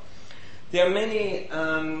hard. There are many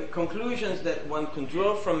conclusions that one can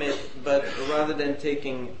draw from it, but rather than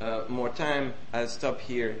taking more time, I'll stop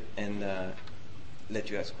here and let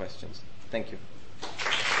you ask questions. Thank you.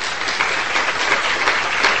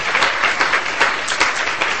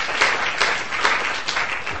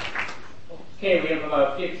 Okay, we have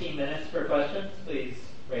about 15 minutes for questions. Please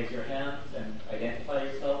raise your hands and identify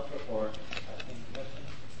yourself before asking the question.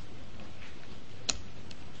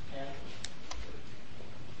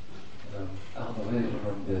 Arnaud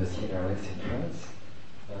from the CNRS in France.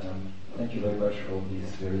 Thank you very much for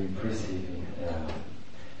this very impressive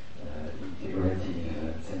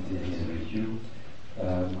integrative synthesis review.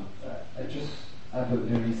 I just have a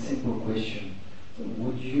very simple question.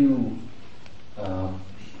 Would you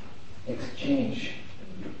exchange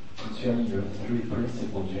concerning your three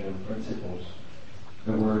general principles,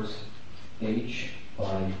 the words H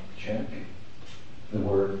by chunk, the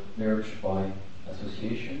word merge by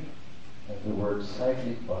association, and the word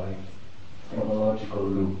cyclic by chronological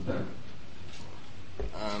loop?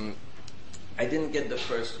 I didn't get the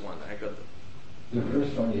first one. I got the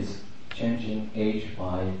first one is changing H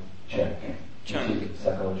by chunk. Chunk. Which is a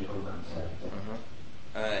psychological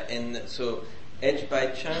concept. And so H by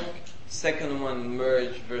chunk, second one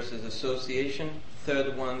merge versus association,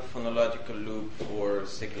 third one phonological loop for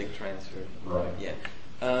cyclic transfer. Right. Yeah.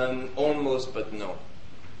 Almost, but no.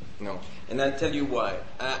 No. And I'll tell you why.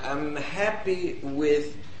 I'm happy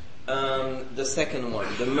with the second one,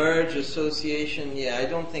 the merge association. Yeah, I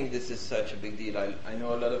don't think this is such a big deal. I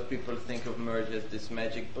know a lot of people think of merge as this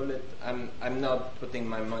magic bullet. I'm not putting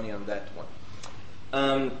my money on that one.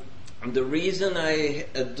 The reason I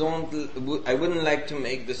wouldn't like to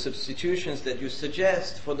make the substitutions that you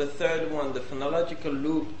suggest for the third one, the phonological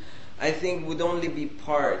loop, I think would only be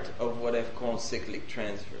part of what I've called cyclic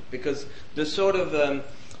transfer, because the sort of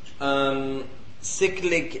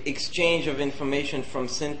cyclic exchange of information from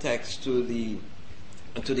syntax to the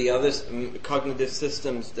other cognitive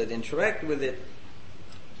systems that interact with it,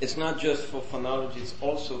 it's not just for phonology, it's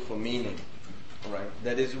also for meaning, right?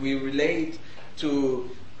 That is, we relate to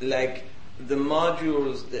like the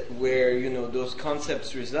modules where those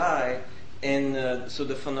concepts reside, and so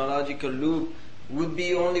the phonological loop would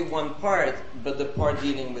be only one part, but the part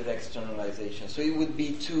dealing with externalization. So it would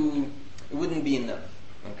be it wouldn't be enough.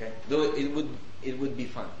 Okay, though it would be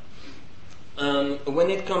fun. When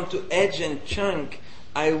it comes to edge and chunk,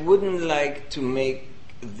 I wouldn't like to make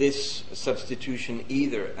this substitution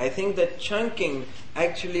either. I think that chunking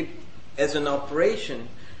actually, as an operation,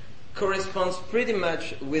 corresponds pretty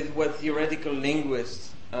much with what theoretical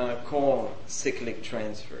linguists call cyclic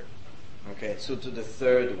transfer. Okay, so to the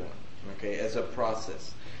third one, okay, as a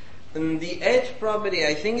process. And the edge property,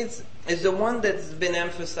 I think is the one that's been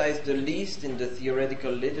emphasized the least in the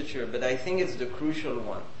theoretical literature, but I think it's the crucial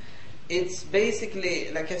one. It's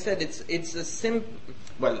basically, like I said, it's a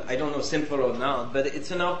well, I don't know simple or not, but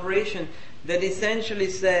it's an operation that essentially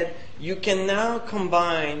said you can now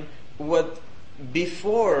combine what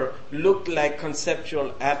before looked like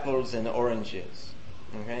conceptual apples and oranges.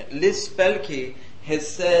 Okay? Liz Spelke has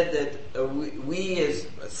said that we as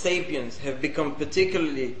sapiens have become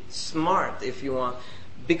particularly smart, if you want,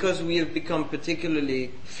 because we have become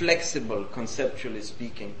particularly flexible, conceptually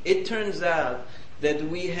speaking. It turns out that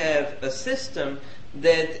we have a system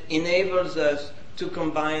that enables us to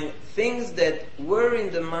combine things that were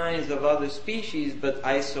in the minds of other species but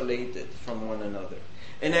isolated from one another.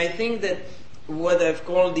 And I think that what I've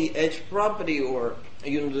called the edge property, or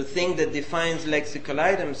the thing that defines lexical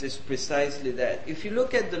items, is precisely that. If you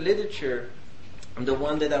look at the literature, the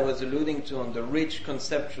one that I was alluding to on the rich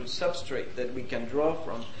conceptual substrate that we can draw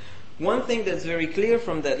from, one thing that's very clear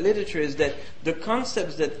from that literature is that the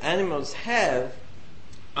concepts that animals have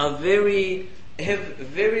very,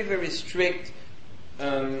 very strict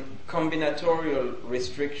combinatorial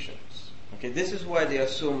restrictions. Okay, this is why they are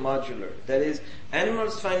so modular. That is,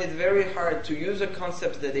 animals find it very hard to use a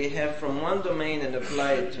concept that they have from one domain and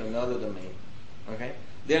apply it to another domain. Okay,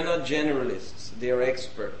 they are not generalists; they are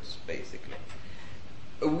experts, basically.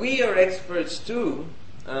 We are experts too,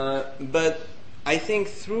 but I think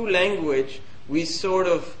through language we sort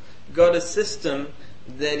of got a system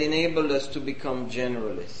that enabled us to become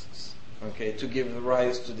generalists. Okay, to give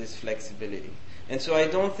rise to this flexibility. And so I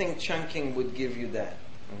don't think chunking would give you that.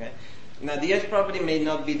 Okay. Now, the edge property may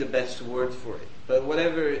not be the best word for it, but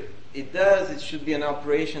whatever it does, it should be an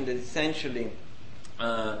operation that essentially,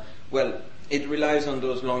 it relies on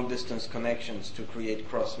those long-distance connections to create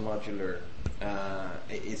cross-modular,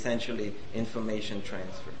 essentially, information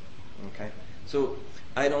transfer. Okay? So,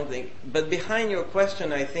 I don't think... But behind your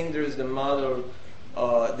question, I think there is the model...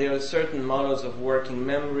 there are certain models of working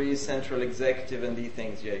memory, central executive, and these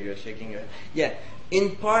things. Yeah, you're shaking your head. Yeah,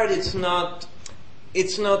 in part, it's not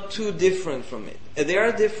too different from it. There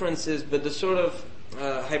are differences, but the sort of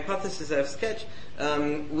hypothesis I've sketched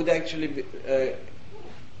would actually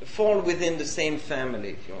fall within the same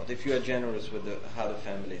family, if you want, if you are generous with how the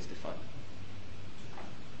family is defined.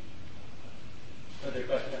 Other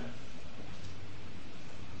questions?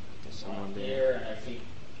 There's someone there. Here, and I see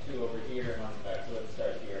two over here and on the back, so let's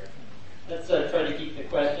start here. Let's try to keep the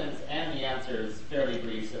questions and the answers fairly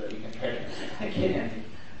brief so that we can try to get in.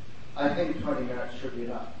 I think 20 minutes should be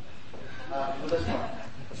enough. For this one.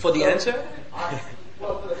 For the answer?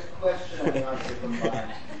 For the question and the answer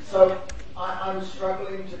combined. So I'm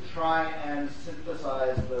struggling to try and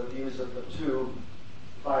synthesize the views of the two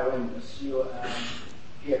biolinguists, you and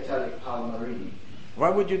Piatelli Palmarini. Why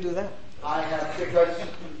would you do that? I have, because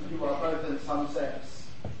you are both in some sense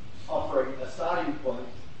offering a starting point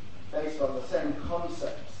based on the same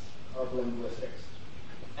concepts of linguistics.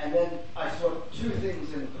 And then I saw two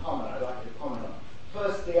things in common I'd like to comment on.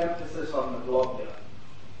 First, the emphasis on the globular.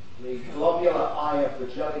 The globular eye of the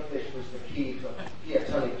jellyfish was the key to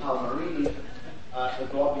Piatelli Palmarini. The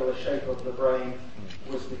globular shape of the brain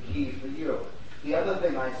was the key for you. The other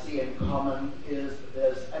thing I see in common is that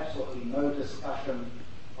there's absolutely no discussion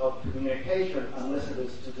of communication unless it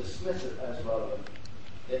is to dismiss it as relevant,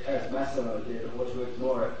 as Massimo did, or to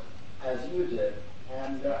ignore it as you did.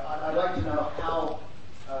 And I'd like to know how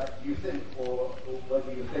you think, or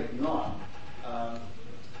whether you think not,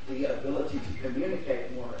 the ability to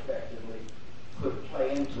communicate more effectively could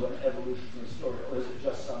play into an evolutionary story, or is it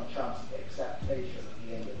just some chance of acceptation at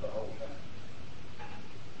the end of the whole thing?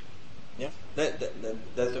 Yeah,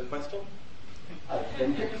 that's the question? I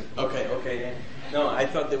think it's... Okay. Yeah. No, I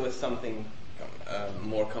thought there was something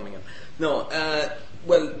more coming up. No,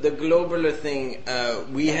 the globular thing,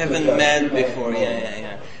 we haven't met before.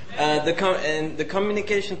 Yeah. The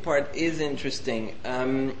communication part is interesting.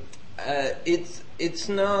 It's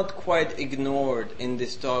not quite ignored in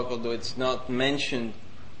this talk, although it's not mentioned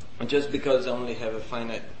just because I only have a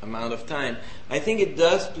finite amount of time. I think it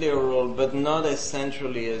does play a role, but not as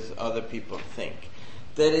centrally as other people think.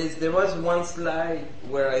 That is, there was one slide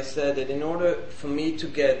where I said that in order for me to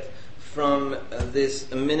get from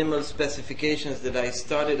this minimal specifications that I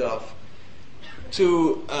started off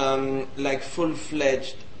to like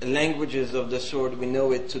full-fledged languages of the sort we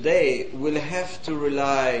know it today, we'll have to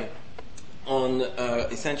rely on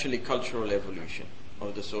essentially cultural evolution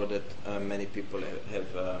of the sort that many people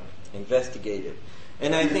have investigated.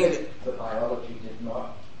 And I think the biology did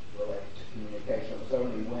not relate to communication. It was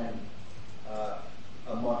only when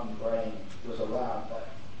a modern brain was around that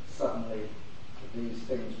suddenly these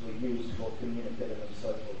things were used for communicative and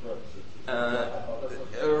social purposes.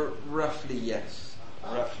 Roughly yes.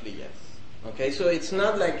 Roughly yes. Okay, so it's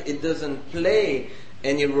not like it doesn't play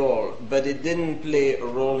any role, but it didn't play a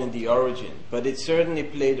role in the origin, but it certainly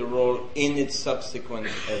played a role in its subsequent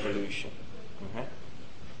evolution. Okay?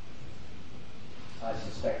 I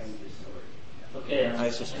suspect we disagree. Okay, I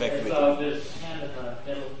suspect we so there's hand in the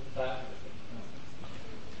middle back.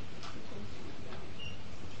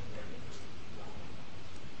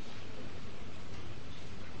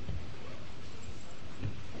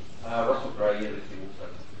 Russell Gray, University also.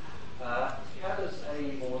 How does a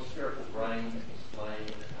more spherical brain explain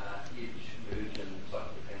edge, merge, and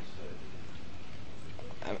cycle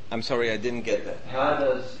transfer? I'm sorry, I didn't get that. How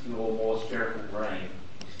does your more spherical brain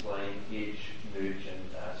explain edge, merge,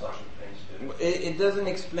 and cycle transfer? It doesn't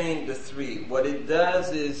explain the three. What it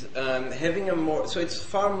does is having a more... So it's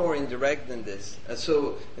far more indirect than this.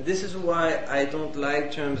 So this is why I don't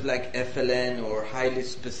like terms like FLN or highly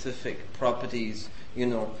specific properties,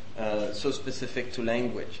 so specific to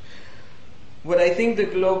language. What I think the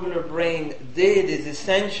globular brain did is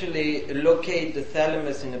essentially locate the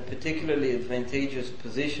thalamus in a particularly advantageous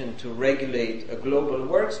position to regulate a global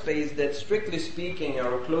workspace that, strictly speaking,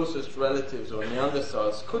 our closest relatives or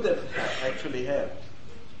Neanderthals could have actually had.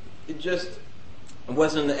 It just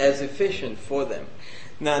wasn't as efficient for them.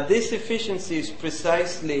 Now, this efficiency is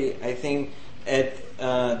precisely, I think, at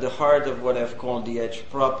the heart of what I've called the edge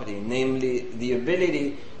property, namely the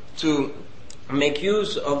ability to make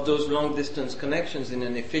use of those long-distance connections in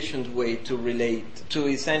an efficient way to relate, to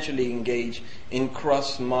essentially engage in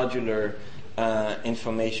cross-modular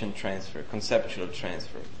information transfer, conceptual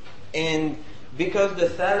transfer. And because the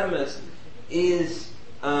thalamus is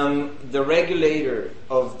the regulator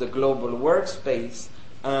of the global workspace,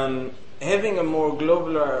 having a more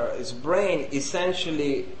globalized brain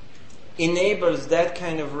essentially enables that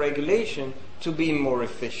kind of regulation to be more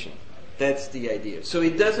efficient. That's the idea. So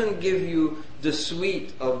it doesn't give you the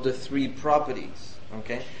suite of the three properties,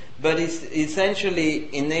 okay? But it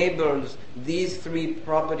essentially enables these three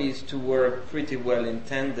properties to work pretty well in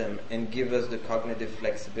tandem and give us the cognitive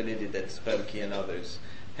flexibility that Spelke and others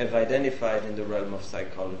have identified in the realm of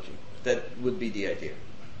psychology. That would be the idea.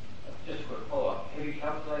 Just a quick follow-up. Have you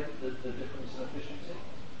calculated the difference in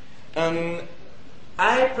efficiency?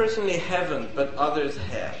 I personally haven't, but others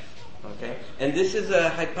have. Okay, and this is a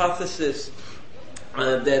hypothesis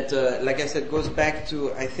that, like I said, goes back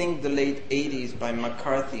to, I think, the late 80s by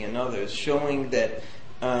McCarthy and others, showing that,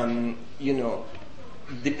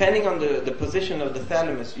 depending on the position of the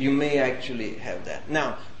thalamus, you may actually have that.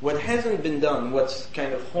 Now, what hasn't been done, what's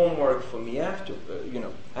kind of homework for me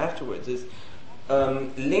afterwards, is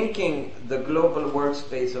linking the global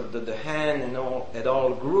workspace of the Dehaene and et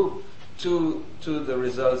al. Group to the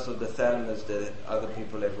results of the thalamus that other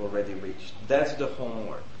people have already reached. That's the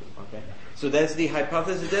homework. Okay? So that's the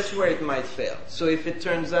hypothesis. That's where it might fail. So if it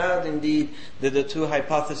turns out indeed that the two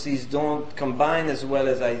hypotheses don't combine as well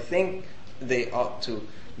as I think they ought to,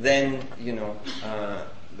 then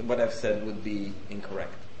what I've said would be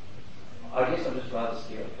incorrect. I guess I'm just rather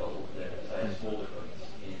skeptical that a small difference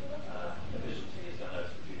in efficiency is going to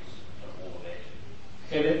produce all of action.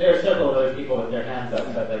 Okay, there are several other people with their hands up,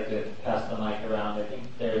 so I'd like to pass the mic around. I think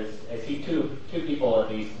I see two people at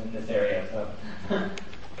least in this area, so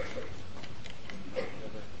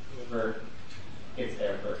whoever gets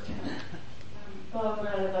there first.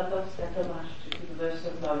 Barbara Wadowska, University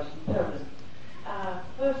of Knowledge in Poland.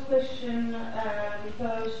 First question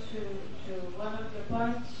refers to one of the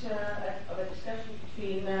points of a discussion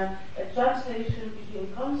between a translation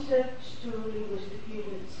between concepts to linguistic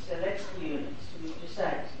units, lexical units to be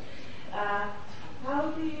precise. How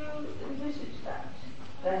do you envisage that?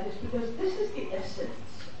 That is, because this is the essence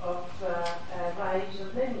of rise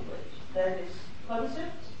of language. That is,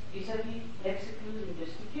 concepts vis-à-vis lexical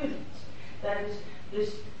linguistic units. That is,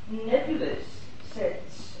 this nebulous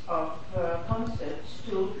sets of concepts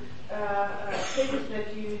to things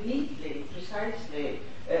that you neatly, precisely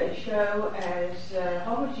show as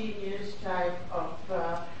homogeneous type of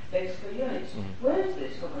lexical units. Where is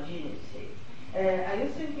this homogeneity? Are you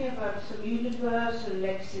thinking about some universal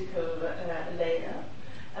lexical layer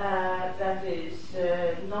that is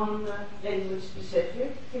non-language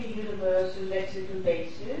specific, a universal lexical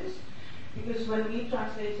basis? Because when we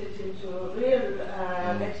translate it into real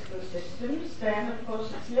lexical systems, then of course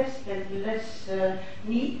it's less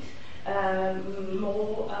neat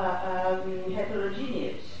more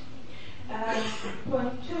heterogeneous.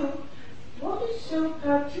 Point two, what is so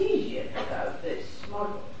Cartesian about this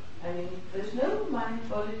model? I mean, there's no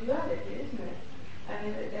mind-body duality, isn't it? I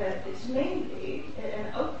mean, it's mainly an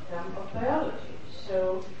outcome of biology.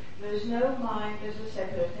 So there's no mind as a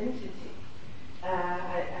separate entity.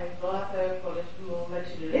 I'd rather call it more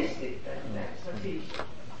materialistic than Cartesian.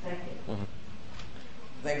 Thank you. Mm-hmm.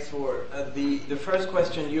 Thanks for the first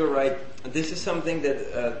question. You're right. This is something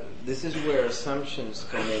that this is where assumptions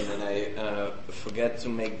come in, and I forget to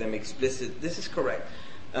make them explicit. This is correct.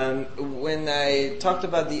 When I talked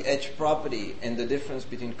about the edge property and the difference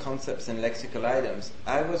between concepts and lexical items,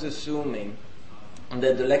 I was assuming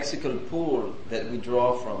that the lexical pool that we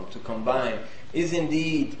draw from to combine is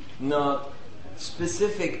indeed not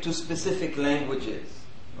specific to specific languages.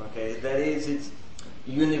 Okay, that is, it's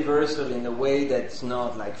universal in a way that's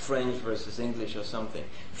not like French versus English or something.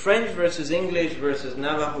 French versus English versus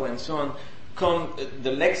Navajo and so on, the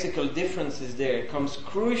lexical differences there comes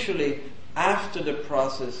crucially after the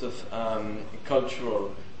process of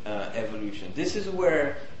cultural evolution. This is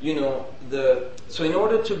where, so in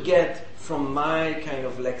order to get from my kind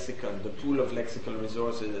of lexicon, the pool of lexical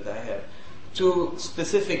resources that I have, to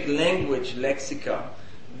specific language lexica,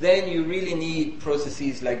 then you really need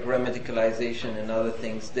processes like grammaticalization and other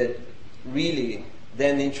things that really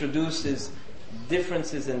then introduces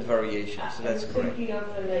differences and variations. So that's correct. Thinking of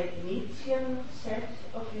a Leibnizian set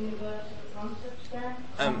of universal concepts there?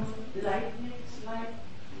 Leibniz.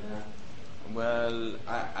 Well,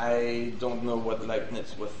 I don't know what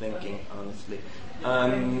Leibniz was thinking, honestly.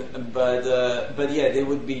 But yeah, they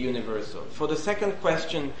would be universal. For the second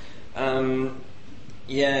question,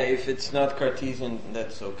 if it's not Cartesian,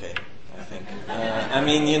 that's okay, I think.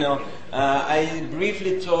 I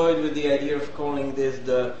briefly toyed with the idea of calling this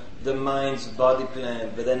the mind's body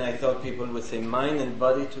plan, but then I thought people would say mind and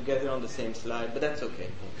body together on the same slide, but that's okay.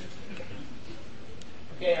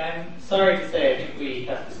 Okay, I'm sorry to say, I think we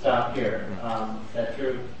have to stop here. Is that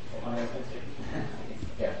true?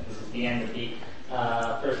 Yeah, this is the end of the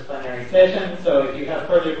first plenary session. So if you have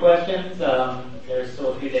further questions, there's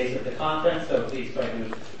still a few days of the conference, so please try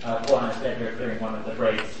to call on Cedric during one of the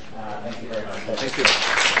breaks. Thank you very much. Thank you.